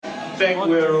think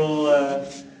we're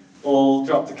all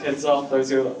dropped the kids off,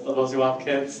 those of us who have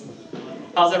kids.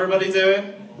 How's everybody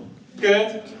doing?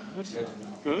 Good?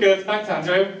 Good, thanks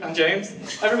Andrew and James.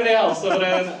 Everybody else other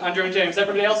than Andrew and James,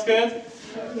 everybody else good?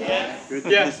 Yes. Good.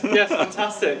 Yes,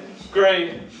 fantastic.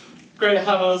 Great to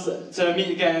have us to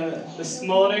meet again this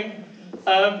morning.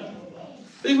 I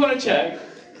just want to check,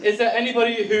 is there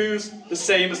anybody who's the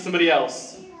same as somebody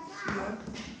else?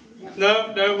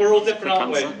 No, we're all different,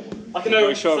 aren't we? I can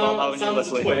know Sam's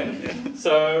a twin,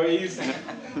 so he's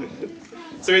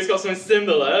got something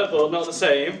similar, but not the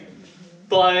same.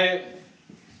 But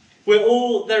we're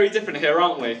all very different here,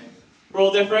 aren't we? We're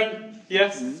all different,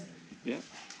 yes? Mm-hmm. Yeah.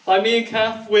 Like me and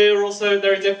Kath, we're also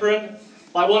very different.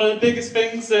 Like one of the biggest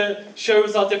things that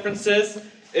shows our differences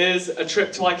is a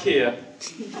trip to IKEA.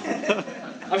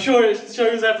 I'm sure it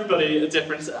shows everybody a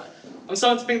difference. I'm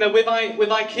starting to think that with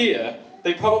IKEA,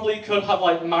 they probably could have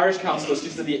like marriage counsellors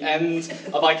just at the end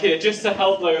of IKEA, just to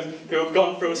help those who have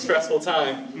gone through a stressful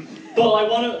time. But like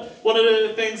one of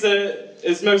the things that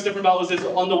is most different about us is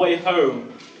on the way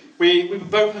home. We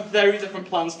both have very different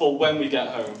plans for when we get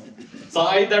home. So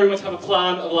I very much have a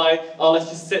plan of like, let's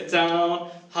just sit down,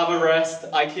 have a rest,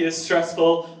 IKEA's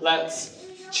stressful, let's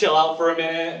chill out for a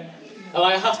minute. And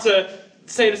I have to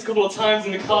say this a couple of times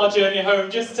in the car journey home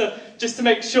just to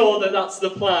make sure that that's the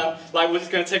plan. Like we're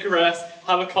just going to take a rest,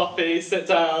 have a coffee, sit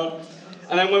down.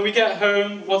 And then when we get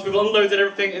home, once we've unloaded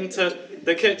everything into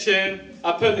the kitchen,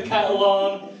 I put the kettle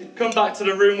on, come back to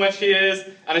the room where she is,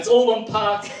 and it's all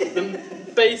unpacked. The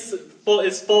base foot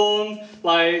is formed.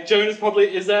 Like Jonas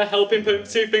probably is there helping put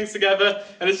two things together,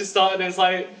 and it's just started and it's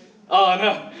like, oh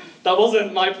no, that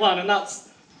wasn't my plan. And that's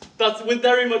we're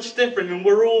very much different, and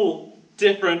we're all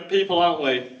different people, aren't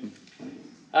we?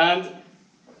 And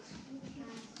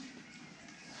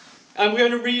we're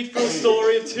going to read through a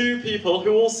story of two people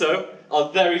who also are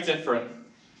very different.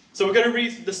 So we're going to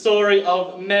read the story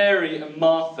of Mary and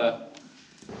Martha.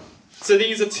 So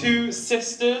these are two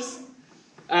sisters,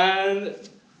 and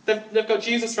they've got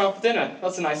Jesus round for dinner.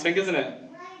 That's a nice thing, isn't it?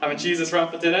 Having Jesus round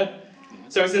for dinner.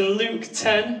 So it's in Luke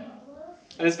 10,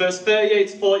 and it's verse 38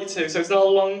 to 42, so it's not a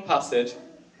long passage.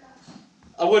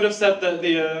 I would have said that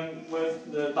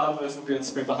the Bible verse would be on the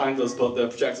screen behind us, but the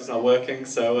projector's not working,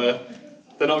 so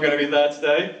they're not going to be there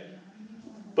today.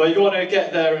 But you want to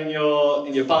get there in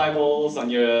your Bibles, on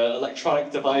your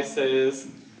electronic devices,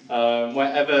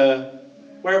 wherever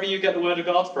you get the Word of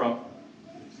God from.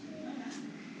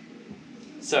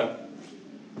 So,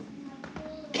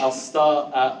 I'll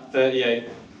start at 38.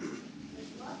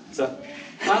 So,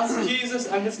 as Jesus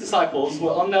and his disciples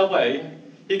were on their way,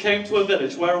 he came to a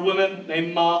village where a woman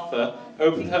named Martha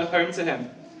opened her home to him.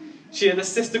 She had a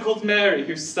sister called Mary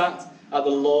who sat at the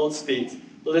Lord's feet,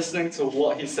 listening to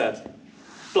what he said.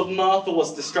 But Martha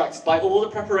was distracted by all the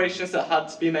preparations that had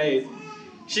to be made.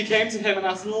 She came to him and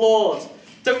asked, "Lord,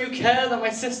 don't you care that my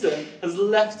sister has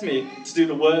left me to do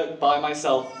the work by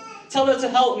myself? Tell her to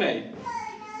help me."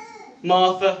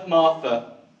 "Martha,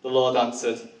 Martha," the Lord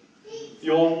answered,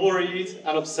 "you're worried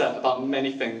and upset about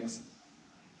many things,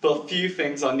 but few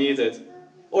things are needed,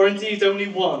 or indeed only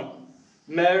one.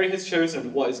 Mary has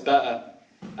chosen what is better,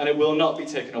 and it will not be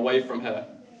taken away from her."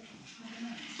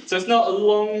 So it's not a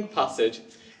long passage,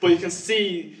 but you can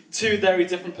see two very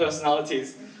different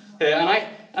personalities here.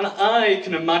 And I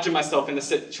can imagine myself in this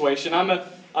situation. I'm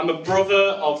a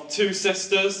brother of two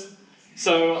sisters,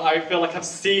 so I feel like I've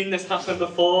seen this happen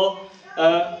before.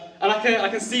 And I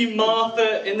can see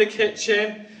Martha in the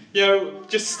kitchen,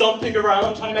 just stomping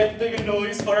around, trying to make a bigger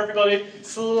noise for everybody,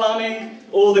 slamming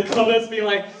all the cupboards, being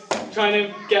like, trying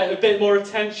to get a bit more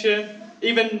attention,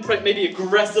 even maybe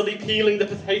aggressively peeling the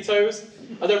potatoes.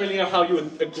 I don't really know how you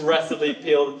would aggressively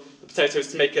peel the potatoes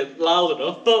to make it loud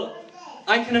enough, but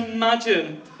I can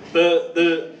imagine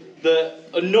the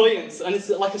annoyance, and it's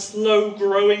like a slow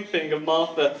growing thing of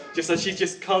Martha, just as she's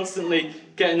just constantly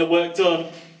getting the work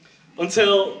done,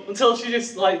 until she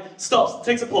just like stops,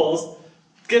 takes a pause,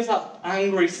 gives that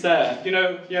angry stare. I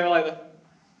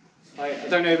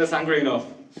don't know if it's angry enough.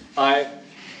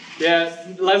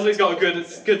 Leslie's got a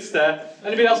good stare.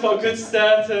 Anybody else got a good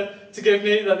stare to give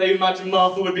me that they imagine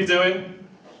Martha would be doing?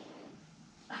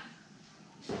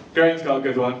 Graham's got a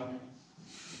good one.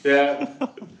 Yeah.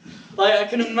 I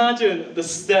can imagine the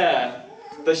stare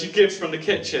that she gives from the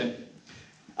kitchen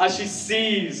as she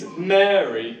sees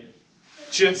Mary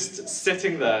just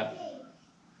sitting there.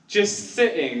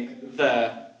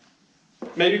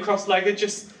 Maybe cross-legged,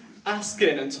 just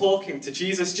asking and talking to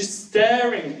Jesus, just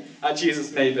staring at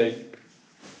Jesus maybe.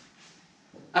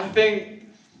 I think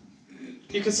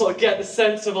you can sort of get the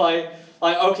sense of like,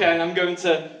 okay, I'm going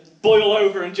to boil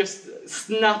over and just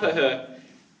snap at her.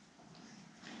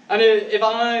 And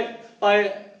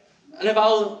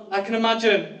I can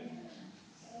imagine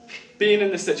being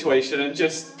in this situation and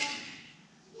just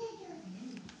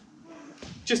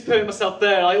putting myself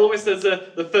there, like almost as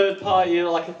the third party,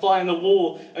 like a fly on the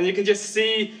wall, and you can just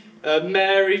see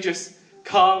Mary just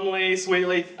calmly,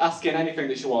 sweetly asking anything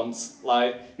that she wants.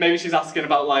 Like maybe she's asking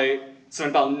about like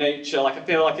something about nature. Like I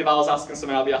feel like if I was asking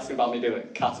something, I'd be asking about maybe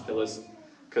like caterpillars,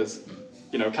 because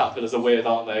caterpillars are weird,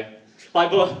 aren't they?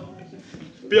 Like, but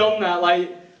beyond that,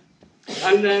 like,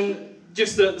 and then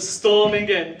just the storming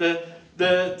in,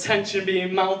 the tension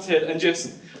being mounted, and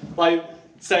just like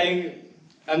saying.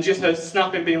 And just her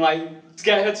snapping, being like, to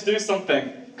get her to do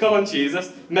something. Come on,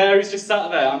 Jesus. Mary's just sat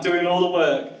there. I'm doing all the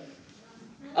work.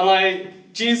 And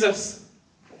like, Jesus,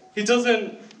 he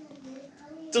doesn't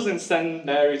send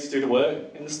Mary to do the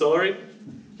work in the story.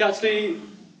 He actually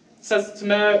says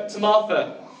to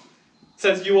Martha,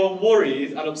 says, you are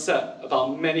worried and upset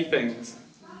about many things,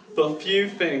 but few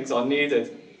things are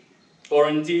needed, or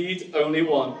indeed only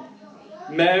one.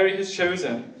 Mary has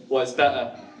chosen what is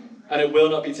better, and it will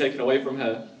not be taken away from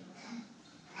her.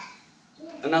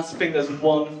 And that's the thing, there's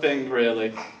one thing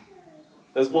really.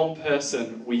 There's one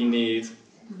person we need.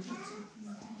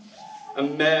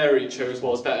 And Mary chose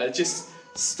what was better, just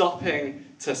stopping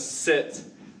to sit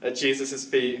at Jesus'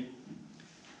 feet.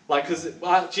 Like, because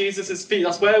at Jesus' feet,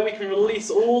 that's where we can release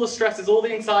all the stresses, all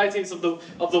the anxieties of the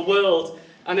world.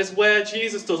 And it's where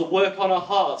Jesus does work on our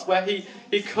hearts, where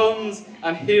he comes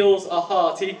and heals our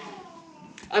heart.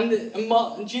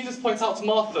 And Jesus points out to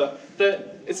Martha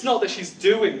that it's not that she's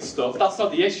doing stuff, that's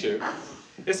not the issue.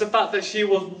 It's the fact that she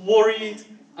was worried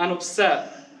and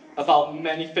upset about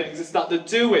many things. It's that the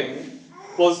doing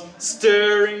was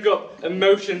stirring up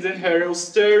emotions in her. It was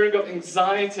stirring up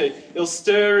anxiety. It was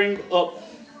stirring up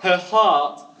her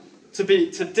heart to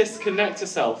disconnect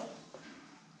herself.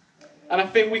 And I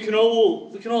think we can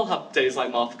all have days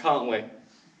like Martha, can't we?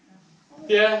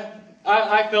 Yeah,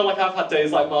 I feel like I've had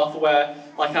days like Martha where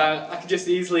like I can just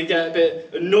easily get a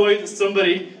bit annoyed at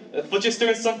somebody for just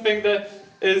doing something that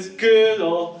is good,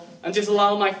 and just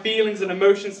allow my feelings and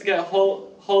emotions to get a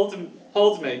hold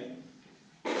of me.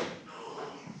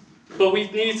 But we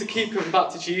need to keep coming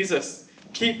back to Jesus.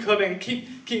 Keep coming,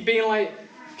 keep being like,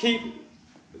 keep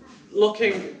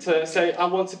looking to say, I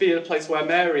want to be in a place where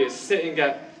Mary is sitting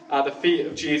at the feet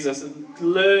of Jesus and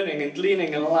learning and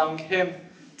gleaning and allowing him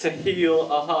to heal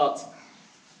our hearts.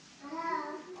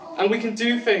 And we can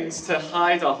do things to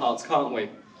hide our hearts, can't we?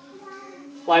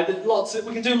 Like we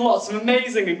can do lots of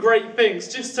amazing and great things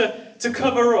just to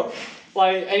cover up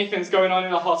like anything that's going on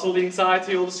in our hearts, all the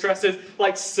anxiety, all the stresses,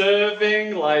 like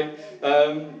serving, like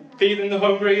feeding the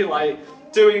hungry, like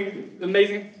doing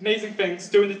amazing things,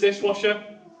 doing the dishwasher.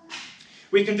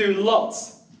 We can do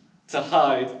lots to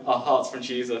hide our hearts from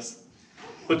Jesus.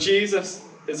 But Jesus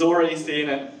has already seen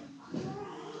it.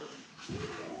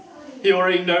 He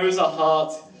already knows our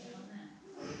heart.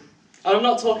 And I'm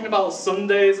not talking about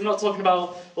Sundays, I'm not talking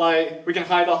about like we can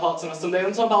hide our hearts on a Sunday,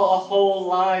 I'm talking about our whole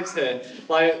lives here.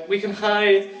 Like we can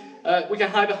hide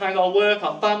behind our work,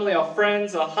 our family, our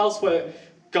friends, our housework,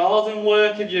 garden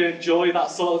work if you enjoy that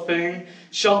sort of thing,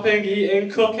 shopping, eating,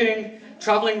 cooking,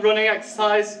 travelling, running,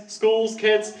 exercise, schools,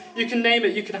 kids, you can name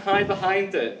it, you can hide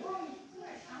behind it.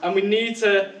 And we need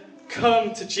to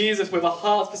come to Jesus with a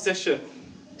heart position,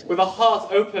 with a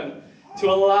heart open, to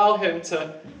allow him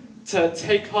to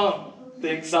take on the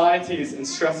anxieties and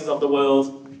stresses of the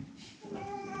world.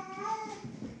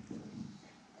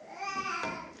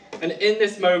 And in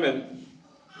this moment,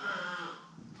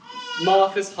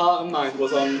 Martha's heart and mind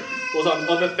was on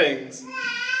other things,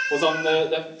 was on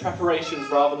the preparations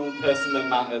rather than the person that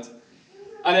mattered.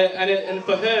 And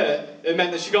for her, it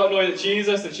meant that she got annoyed at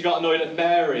Jesus and she got annoyed at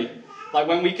Mary. Like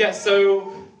when we get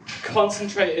so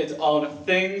concentrated on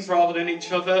things rather than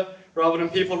each other, rather than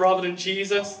people, rather than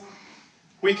Jesus,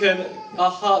 our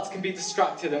hearts can be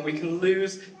distracted and we can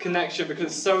lose connection because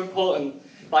it's so important.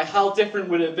 Like how different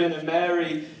would it have been if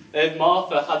Mary and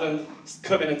Martha hadn't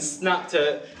come in and snapped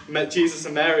at Jesus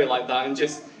and Mary like that and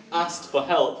just asked for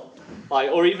help,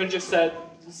 like, or even just said,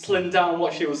 slimmed down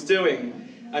what she was doing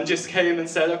and just came and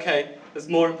said, okay, there's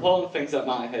more important things that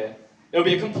matter here. It would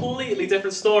be a completely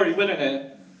different story, wouldn't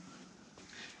it?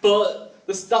 But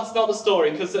that's not the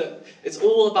story, because it's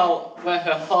all about where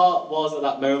her heart was at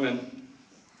that moment.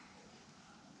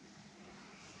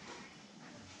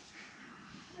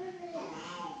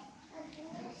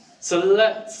 So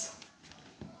let's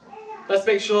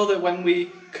make sure that when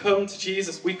we come to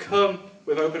Jesus, we come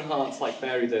with open hearts like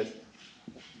Mary did.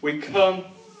 We come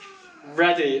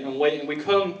ready and waiting. We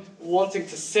come wanting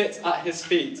to sit at his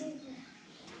feet.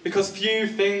 Because few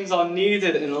things are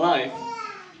needed in life,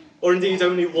 or indeed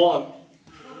only one.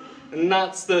 And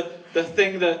that's the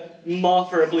thing that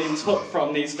Martha, I believe, took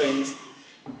from these things.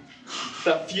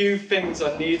 That few things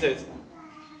are needed.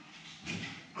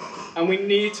 And we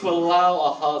need to allow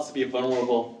our hearts to be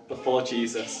vulnerable before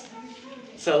Jesus.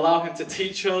 To allow him to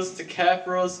teach us, to care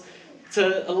for us,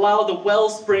 to allow the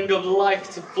wellspring of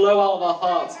life to flow out of our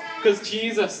hearts. Because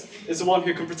Jesus is the one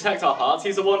who can protect our hearts.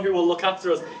 He's the one who will look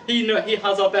after us. He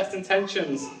has our best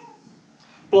intentions.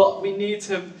 But we need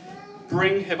to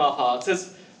bring him our hearts.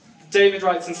 As David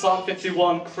writes in Psalm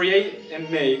 51, "Create in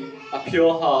me a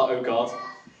pure heart, O God,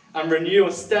 and renew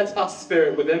a steadfast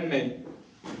spirit within me.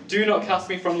 Do not cast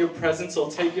me from your presence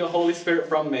or take your Holy Spirit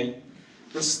from me.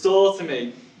 Restore to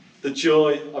me the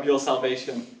joy of your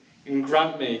salvation and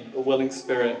grant me a willing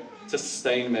spirit to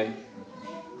sustain me."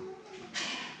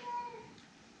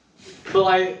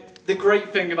 But the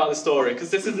great thing about the story, because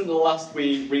this isn't the last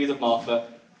we read of Martha,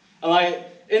 and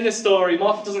in this story,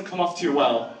 Martha doesn't come off too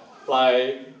well,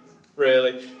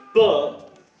 really. But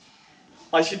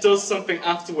she does something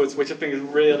afterwards, which I think is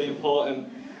really important.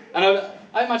 And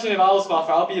I imagine if I was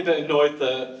Martha, I'd be a bit annoyed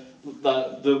that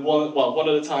one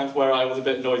of the times where I was a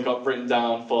bit annoyed got written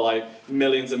down for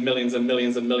millions and millions and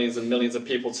millions and millions and millions of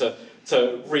people to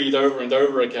read over and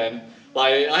over again.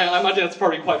 I imagine it's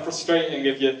probably quite frustrating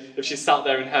if she sat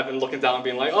there in heaven looking down and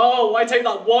being like, "Oh, I take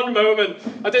that one moment.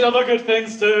 I did other good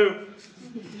things too."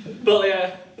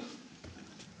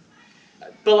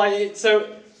 So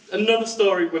another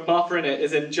story with Martha in it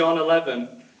is in John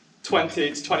 11,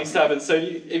 20 to 27. So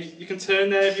if you can turn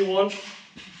there if you want.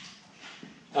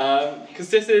 Because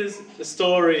this is the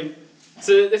story.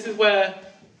 So this is where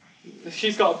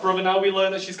she's got a brother now. We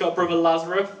learn that she's got a brother,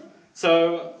 Lazarus.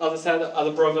 So, as I said, as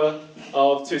a brother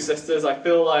of two sisters, I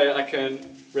feel like I can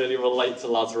really relate to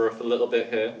Lazarus a little bit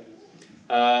here.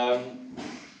 And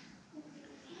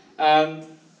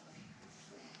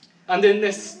in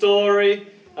this story,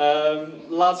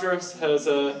 Lazarus has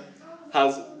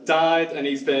died and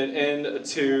he's been in a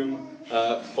tomb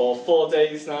for 4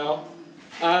 days now.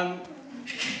 And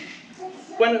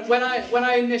when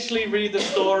I initially read the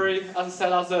story, as I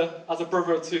said, as a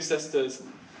brother of two sisters,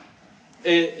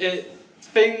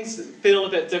 things feel a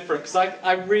bit different, because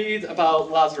I read about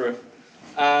Lazarus,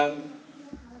 and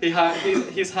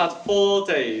he's had 4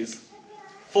 days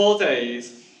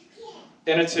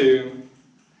in a tomb,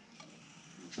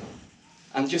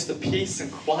 and just the peace and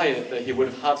quiet that he would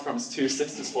have had from his two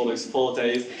sisters for those 4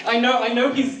 days. I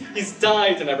know he's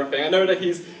died and everything. I know that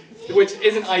which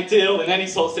isn't ideal in any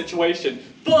sort of situation,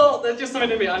 but there's just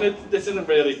something in me. I know this isn't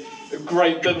really a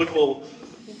great biblical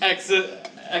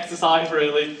exercise,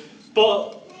 really,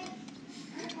 but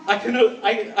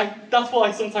that's what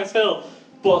I sometimes feel,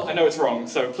 but I know it's wrong,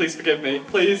 so please forgive me.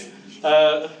 Please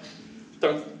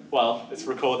don't. Well, it's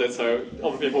recorded, so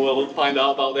other people will find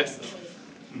out about this.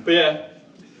 But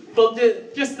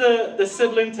just the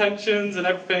sibling tensions and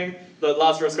everything that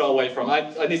Lazarus got away from.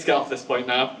 I need to get off this point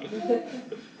now.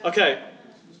 Okay,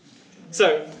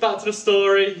 so back to the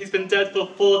story. He's been dead for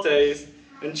 4 days,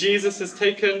 and Jesus has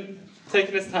taken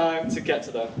his time to get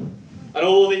to them. And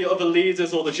all the other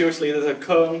leaders, all the Jewish leaders, have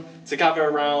come to gather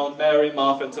around Mary and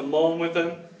Martha to mourn with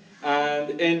them.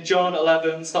 And in John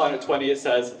 11, starting at 20, it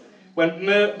says, When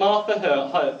Martha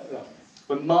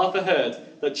heard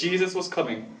that Jesus was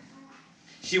coming,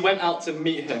 she went out to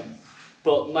meet him,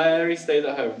 but Mary stayed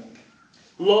at home.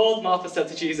 "Lord," Martha said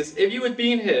to Jesus, "if you had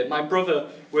been here, my brother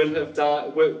would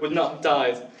not have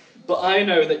died. But I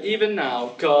know that even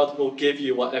now God will give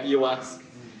you whatever you ask."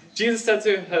 Jesus said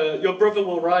to her, "Your brother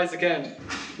will rise again."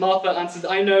 Martha answered,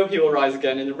 "I know he will rise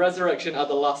again in the resurrection at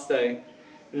the last day."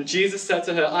 And Jesus said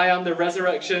to her, "I am the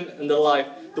resurrection and the life.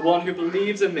 The one who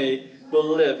believes in me will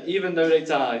live, even though they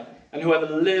die. And whoever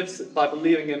lives by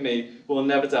believing in me will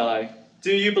never die.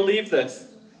 Do you believe this?"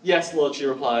 "Yes, Lord," she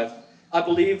replied. "I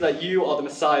believe that you are the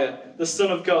Messiah, the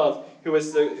Son of God, who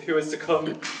is to come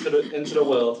into the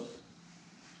world."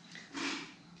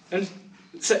 And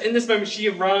so in this moment, she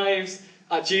arrives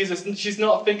at Jesus, and she's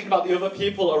not thinking about the other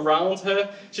people around her.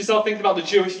 She's not thinking about the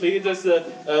Jewish leaders, the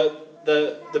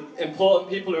important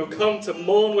people who come to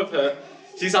mourn with her.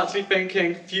 She's actually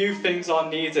thinking few things are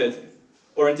needed,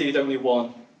 or indeed only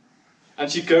one. And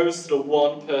she goes to the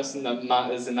one person that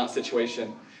matters in that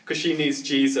situation, because she needs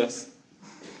Jesus.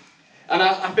 And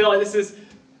I feel like this is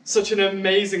such an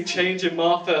amazing change in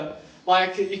Martha.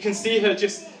 You can see her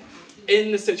just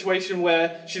in the situation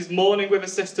where she's mourning with her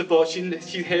sister, but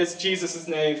she hears Jesus'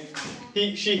 name.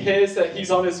 She hears that he's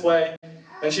on his way,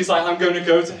 and she's like, "I'm going to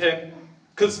go to him,"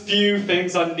 because few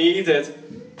things are needed.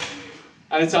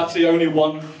 And it's actually only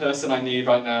one person I need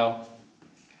right now.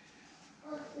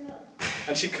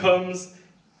 And she comes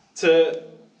to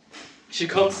She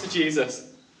comes to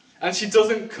Jesus. And she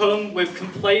doesn't come with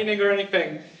complaining or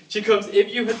anything. She comes,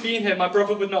 if you had been here, my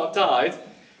brother would not have died.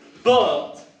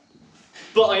 But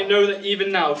I know that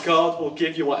even now, God will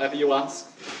give you whatever you ask.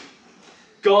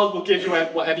 God will give you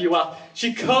whatever you ask.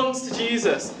 She comes to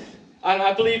Jesus. And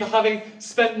I believe having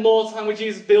spent more time with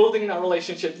Jesus, building that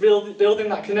relationship, building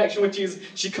that connection with Jesus,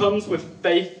 she comes with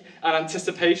faith and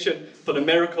anticipation for the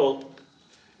miracle.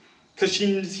 Because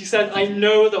she said, I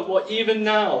know that even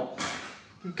now,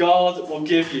 God will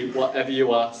give you whatever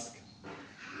you ask.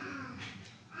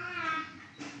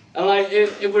 And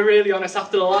if we're really honest,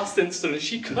 after the last incident,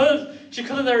 she could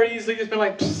have very easily just been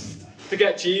like,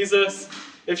 forget Jesus.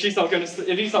 If he's not going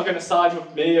to side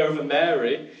with me over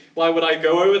Mary, why would I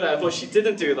go over there? But she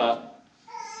didn't do that.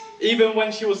 Even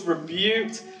when she was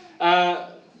rebuked,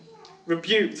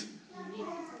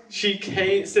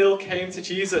 she still came to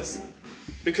Jesus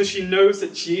because she knows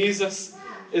that Jesus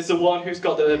is the one who's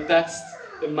got the best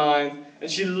in mind, and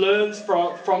she learns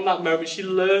from that moment. She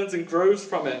learns and grows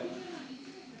from it.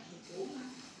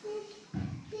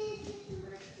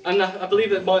 And I believe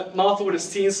that Martha would have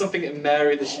seen something in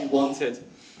Mary that she wanted.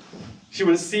 She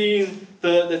would have seen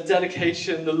the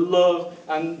dedication, the love,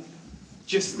 and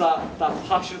just that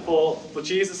passion for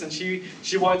Jesus, and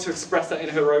she wanted to express that in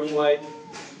her own way.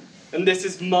 And this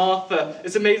is Martha.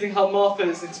 It's amazing how Martha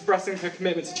is expressing her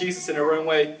commitment to Jesus in her own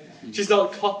way. She's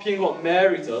not copying what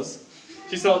Mary does.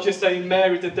 She's not just saying,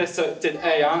 Mary did this, so did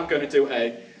A, I'm going to do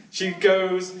A. She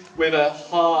goes with a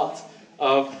heart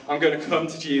of, I'm going to come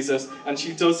to Jesus, and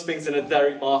she does things in a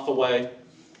very Martha way.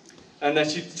 And then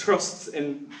she trusts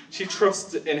in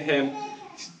him.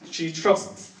 She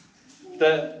trusts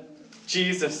that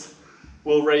Jesus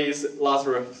will raise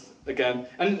Lazarus again.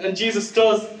 And Jesus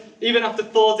does, even after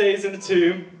 4 days in the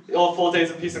tomb, or 4 days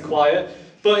of peace and quiet,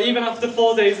 but even after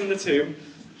 4 days in the tomb,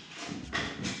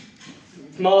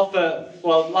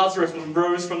 Lazarus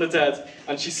rose from the dead,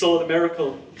 and she saw the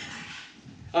miracle.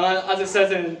 And as it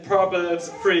says in Proverbs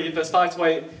 3, verse 5 to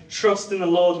 8, trust in the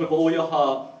Lord with all your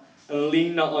heart, and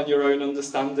lean not on your own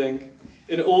understanding.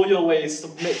 In all your ways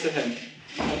submit to him,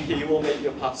 and he will make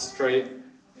your path straight.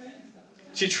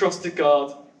 She trusted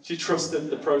God. She trusted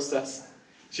the process.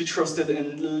 She trusted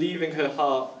in leaving her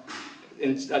heart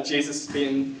at Jesus'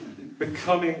 feet,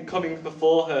 coming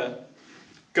before her,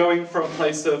 going from a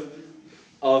place of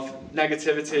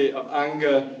negativity, of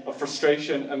anger, of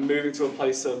frustration, and moving to a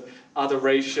place of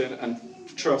adoration and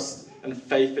trust and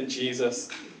faith in Jesus.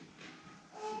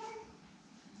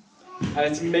 And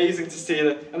it's amazing to see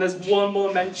that. And there's one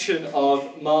more mention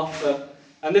of Martha.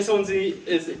 And this one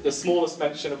is the smallest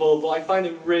mention of all, but I find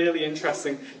it really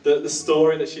interesting, the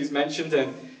story that she's mentioned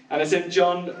in. And it's in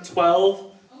John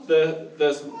 12,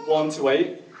 verse 1 to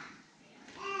 8.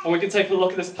 And we can take a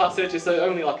look at this passage. It's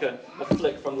only like a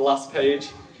flick from the last page.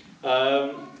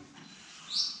 And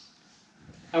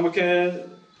we can...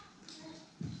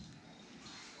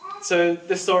 So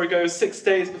this story goes, 6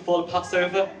 days before the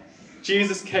Passover,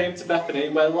 Jesus came to Bethany,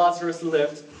 where Lazarus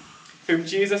lived, whom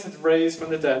Jesus had raised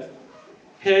from the dead.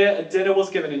 Here a dinner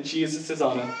was given in Jesus'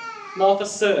 honour. Martha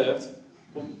served,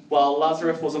 while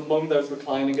Lazarus was among those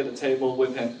reclining at the table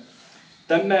with him.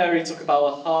 Then Mary took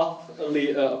about half a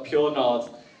litre of pure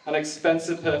nard, an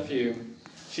expensive perfume.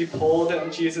 She poured it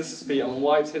on Jesus' feet and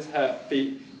wiped his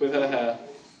feet with her hair,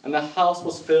 and the house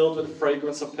was filled with the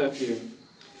fragrance of perfume.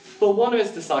 But one of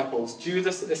his disciples,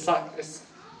 Judas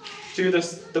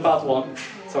the bad one,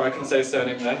 sorry I couldn't say his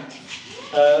surname then,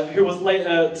 who was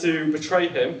later to betray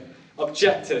him,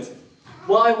 objected.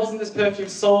 Why wasn't this perfume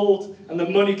sold and the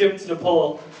money given to the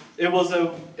poor? It was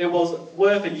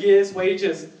worth a year's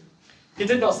wages. He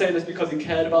did not say this because he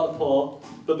cared about the poor,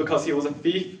 but because he was a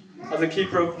thief. As a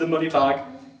keeper of the money bag,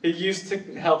 he used to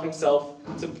help himself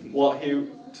to what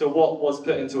was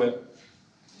put into it.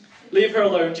 Leave her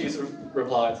alone, Jesus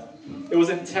replied. It was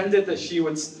intended that she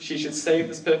should save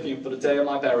this perfume for the day of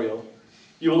my burial.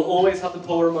 You will always have the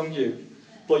poor among you,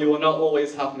 but you will not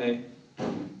always have me.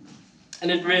 And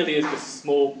it really is just a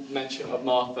small mention of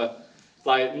Martha.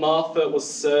 Like, Martha was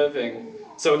serving.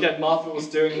 So again, Martha was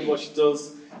doing what she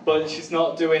does, but she's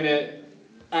not doing it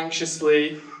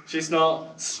anxiously. She's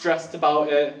not stressed about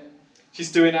it.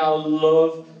 She's doing it out of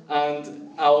love and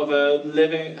out of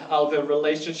a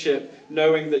relationship,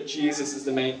 knowing that Jesus is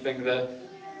the main thing, that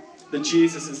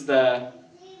Jesus is there.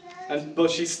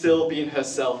 But she's still being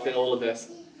herself in all of this.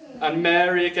 And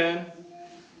Mary again,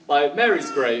 Mary's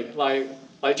great.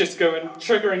 Just going,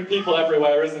 triggering people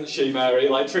everywhere, isn't she, Mary?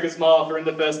 Triggers Martha in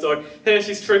the first story. Here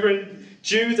she's triggering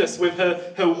Judas with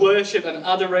her worship and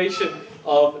adoration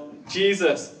of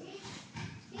Jesus.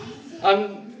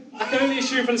 And I can only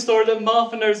assume from the story that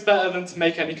Martha knows better than to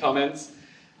make any comments.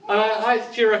 And I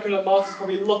actually reckon that Martha's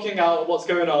probably looking out at what's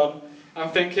going on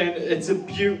and thinking it's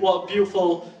what a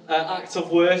beautiful act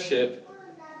of worship.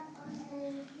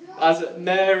 As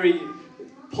Mary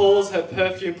pours her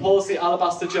perfume, pours the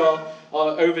alabaster jar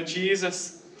over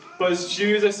Jesus. But it's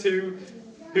Judas who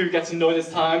gets annoyed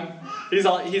this time. He's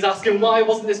asking, why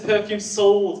wasn't this perfume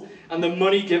sold and the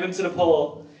money given to the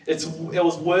poor? It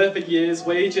was worth a year's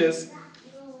wages.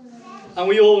 And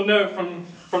we all know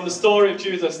from the story of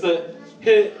Judas that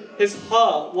his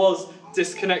heart was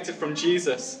disconnected from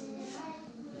Jesus.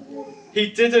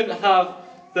 He didn't have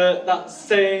that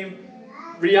same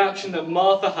reaction that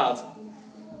Martha had.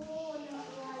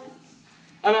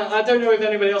 And I don't know if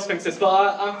anybody else thinks this,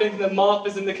 but I'm thinking that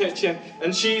Martha's in the kitchen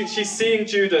and she's seeing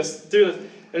Judas do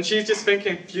this, and she's just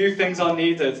thinking few things are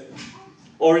needed,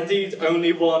 or indeed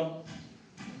only one.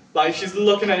 Like, she's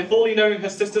looking at it, fully knowing her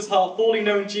sister's heart, fully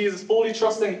knowing Jesus, fully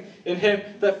trusting in him,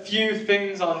 that few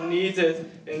things are needed,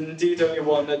 and indeed only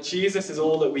one, that Jesus is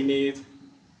all that we need.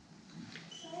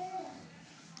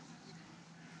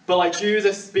 But like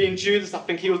Judas, being Judas, I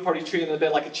think he was probably treating it a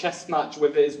bit like a chess match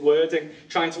with his wording,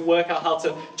 trying to work out how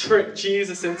to trick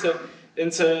Jesus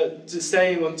into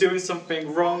saying or doing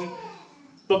something wrong.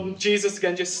 But Jesus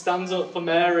again just stands up for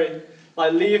Mary.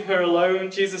 Like, leave her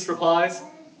alone, Jesus replies.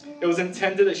 It was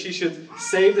intended that she should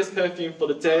save this perfume for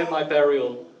the day of my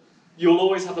burial. You will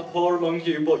always have the poor among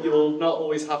you, but you will not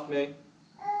always have me.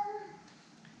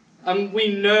 And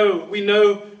we know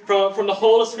from the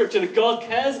whole of Scripture that God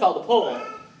cares about the poor.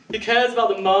 He cares about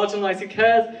the marginalized. He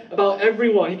cares about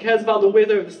everyone. He cares about the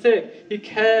widow, the sick. He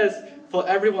cares for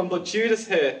everyone. But Judas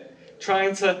here,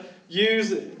 trying to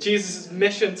use Jesus'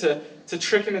 mission to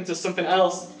trick him into something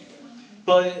else.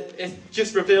 But it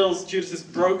just reveals Judas'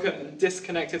 broken and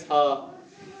disconnected heart.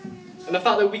 And the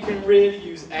fact that we can really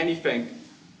use anything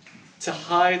to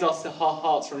hide our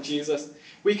hearts from Jesus.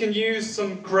 We can use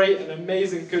some great and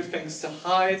amazing good things to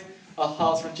hide our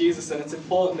hearts from Jesus. And it's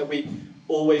important that we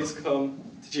always come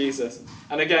to Jesus.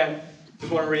 And again,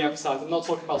 just want to re-emphasize, I'm not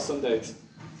talking about Sundays.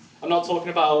 I'm not talking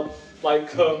about,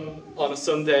 like, come on a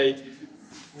Sunday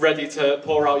ready to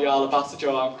pour out your alabaster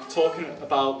jar. I'm talking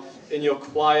about in your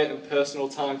quiet and personal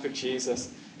time with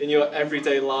Jesus, in your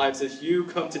everyday lives, as you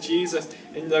come to Jesus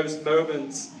in those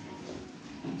moments,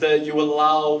 that you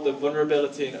allow the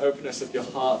vulnerability and openness of your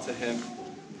heart to him.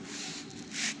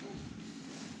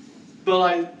 But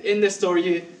like in this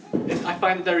story, I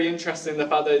find it very interesting the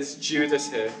fact that it's Judas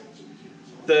here.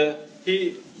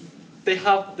 They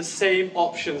have the same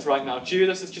options right now.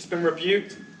 Judas has just been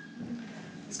rebuked.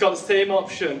 He's got the same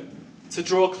option to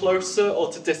draw closer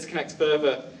or to disconnect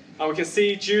further. And we can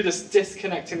see Judas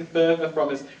disconnecting further from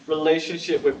his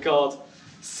relationship with God,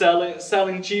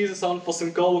 selling Jesus on for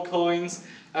some gold coins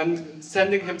and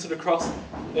sending him to the cross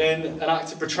in an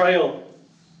act of betrayal.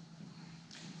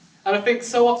 And I think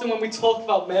so often when we talk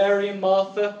about Mary and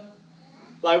Martha,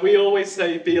 like we always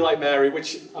say, be like Mary,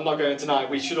 which I'm not going to deny.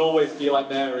 We should always be like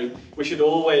Mary. We should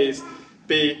always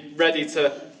be ready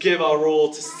to give our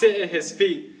all, to sit at his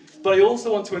feet. But I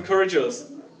also want to encourage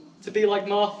us to be like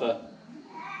Martha,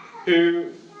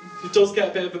 who does get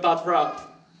a bit of a bad rap.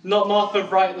 Not Martha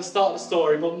right at the start of the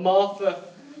story, but Martha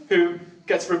who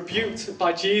gets rebuked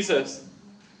by Jesus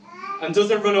and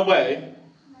doesn't run away,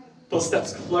 but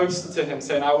steps closer to him,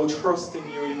 saying, I will trust in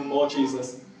you even more,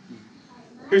 Jesus.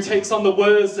 Who takes on the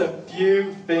words that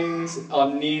few things are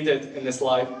needed in this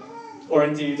life, or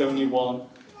indeed only one,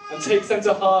 and takes them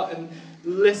to heart and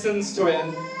listens to it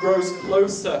and grows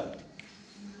closer.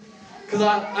 Because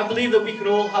I believe that we can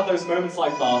all have those moments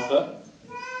like Martha.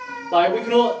 Like we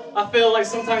can all, I feel like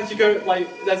sometimes you go, like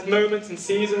there's moments and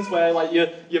seasons where like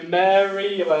you're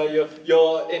Mary, where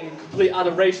you're in complete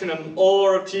adoration and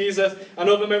awe of Jesus, and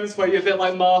other moments where you're a bit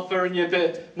like Martha and you're a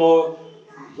bit more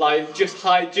like just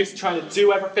trying to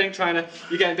do everything,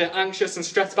 you're getting a bit anxious and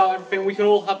stressed about everything. We can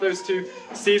all have those two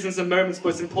seasons and moments, but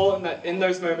it's important that in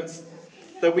those moments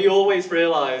that we always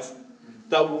realise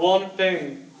that one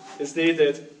thing is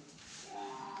needed.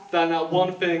 That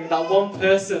one thing, that one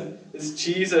person is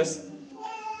Jesus.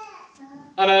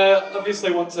 And I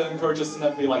obviously want to encourage us to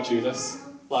never be like Judas.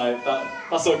 Like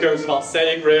that's what goes without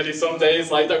saying really some days.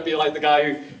 Like don't be like the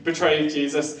guy who betrayed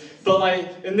Jesus. But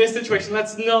like in this situation,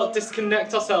 let's not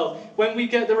disconnect ourselves. When we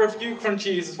get the rebuke from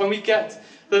Jesus, when we get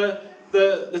the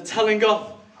telling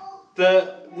off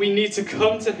that we need to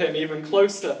come to him even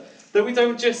closer, that we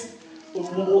don't just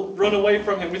run away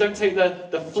from him, we don't take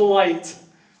the flight,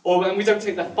 or when we don't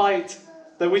take the fight,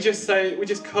 that we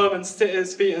just come and sit at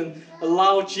his feet and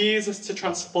allow Jesus to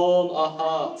transform our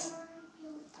hearts.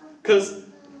 Because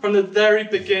from the very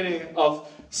beginning of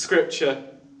Scripture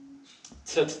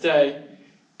to today,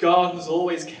 God has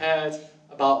always cared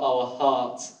about our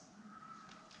heart.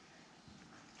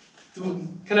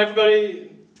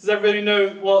 Does everybody know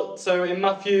what, so in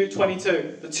Matthew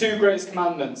 22, the two greatest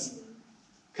commandments,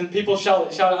 can people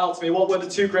shout it out to me, what were the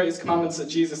two greatest commandments that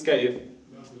Jesus gave?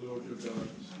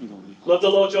 Love the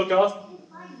Lord your God.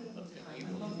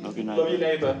 Love your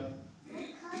neighbour.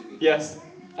 Yes.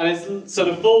 And so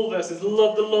the full verse is,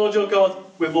 love the Lord your God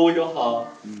with all your heart,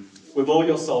 with all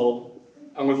your soul,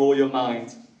 and with all your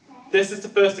mind. This is the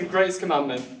first and greatest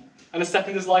commandment. And the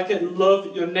second is like it,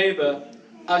 love your neighbour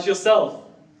as yourself.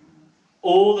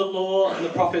 All the law and the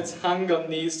prophets hang on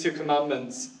these two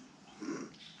commandments.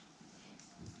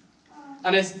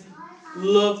 And it's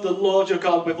love the Lord your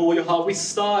God with all your heart. We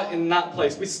start in that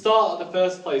place. We start at the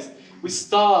first place. We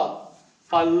start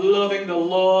by loving the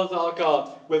Lord our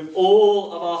God with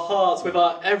all of our hearts, with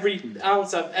our every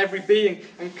ounce of every being,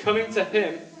 and coming to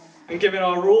Him and giving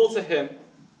our all to Him.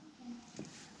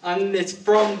 And it's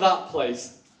from that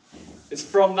place. It's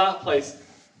from that place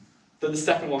that the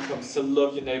second one comes, to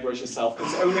love your neighbour as yourself.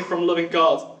 It's only from loving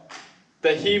God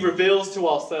that He reveals to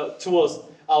us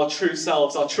our true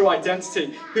selves, our true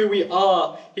identity, who we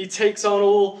are. He takes on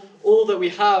all that we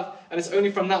have, and it's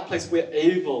only from that place we're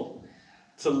able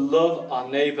to love our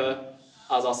neighbour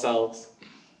as ourselves.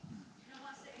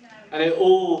 And it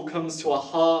all comes to our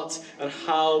heart and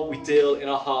how we deal in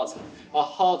our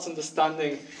heart's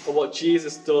understanding of what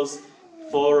Jesus does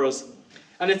for us.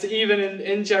 And it's even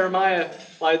in Jeremiah,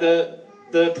 like the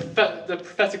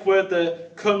prophetic word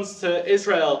that comes to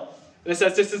Israel. And it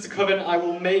says, this is the covenant I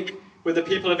will make with the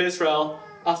people of Israel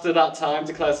after that time,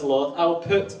 declares the Lord. I will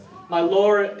put my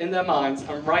law in their minds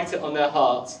and write it on their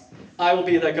hearts. I will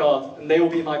be their God, and they will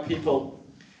be my people.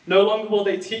 No longer will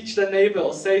they teach their neighbour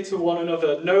or say to one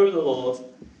another, know the Lord,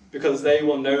 because they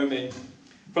will know me.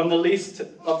 From the least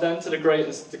of them to the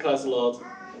greatest, declares the Lord.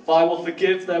 For I will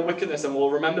forgive their wickedness and will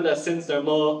remember their sins no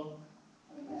more.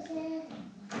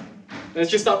 And it's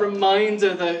just that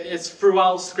reminder that it's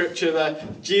throughout Scripture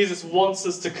that Jesus wants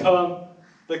us to come,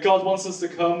 that God wants us to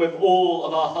come with all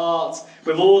of our hearts,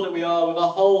 with all that we are, with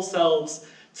our whole selves,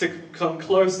 to come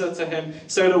closer to Him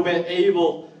so that we're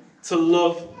able to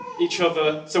love each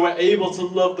other, so we're able to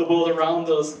love the world around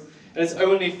us. And it's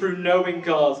only through knowing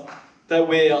God that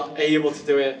we are able to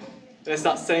do it. And it's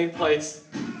that same place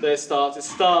that it starts. It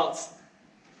starts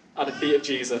at the feet of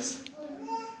Jesus.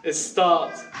 It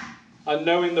starts at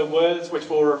knowing the words which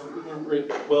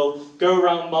will go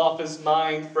around Martha's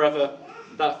mind forever,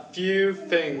 that few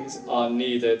things are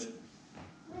needed.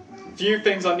 Few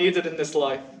things are needed in this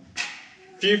life.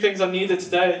 Few things are needed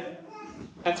today.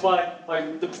 Hence why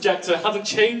the projector hasn't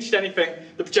changed anything,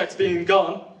 the projector being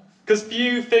gone, because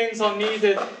few things are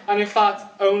needed, and in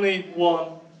fact, only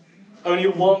one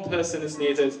person is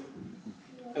needed,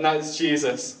 and that is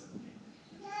Jesus.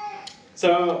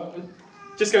 So, I'm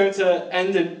just going to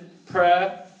end in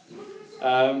prayer.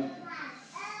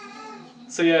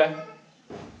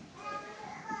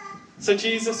 So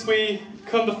Jesus, we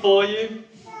come before you.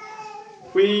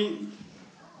 We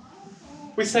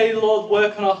say, Lord,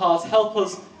 work on our hearts. Help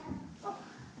us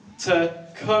to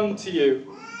come to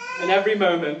you in every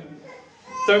moment.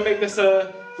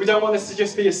 We don't want this to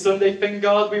just be a Sunday thing,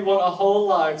 God. We want our whole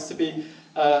lives to be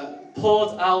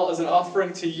poured out as an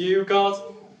offering to you,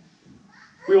 God.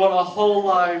 We want our whole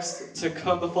lives to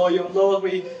come before you. And Lord,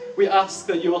 we ask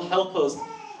that you will help us,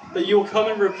 that you will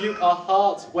come and rebuke our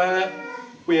hearts where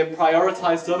we have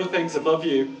prioritized other things above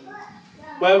you.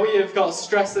 Where we have got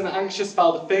stressed and anxious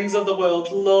about the things of the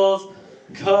world, Lord,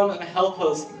 come and help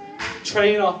us.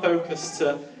 Train our focus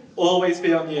to always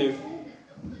be on you.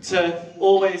 To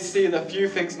always see that few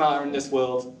things matter in this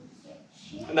world.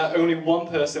 And that only one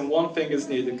person, one thing is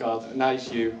needed, God, and that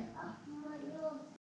is you.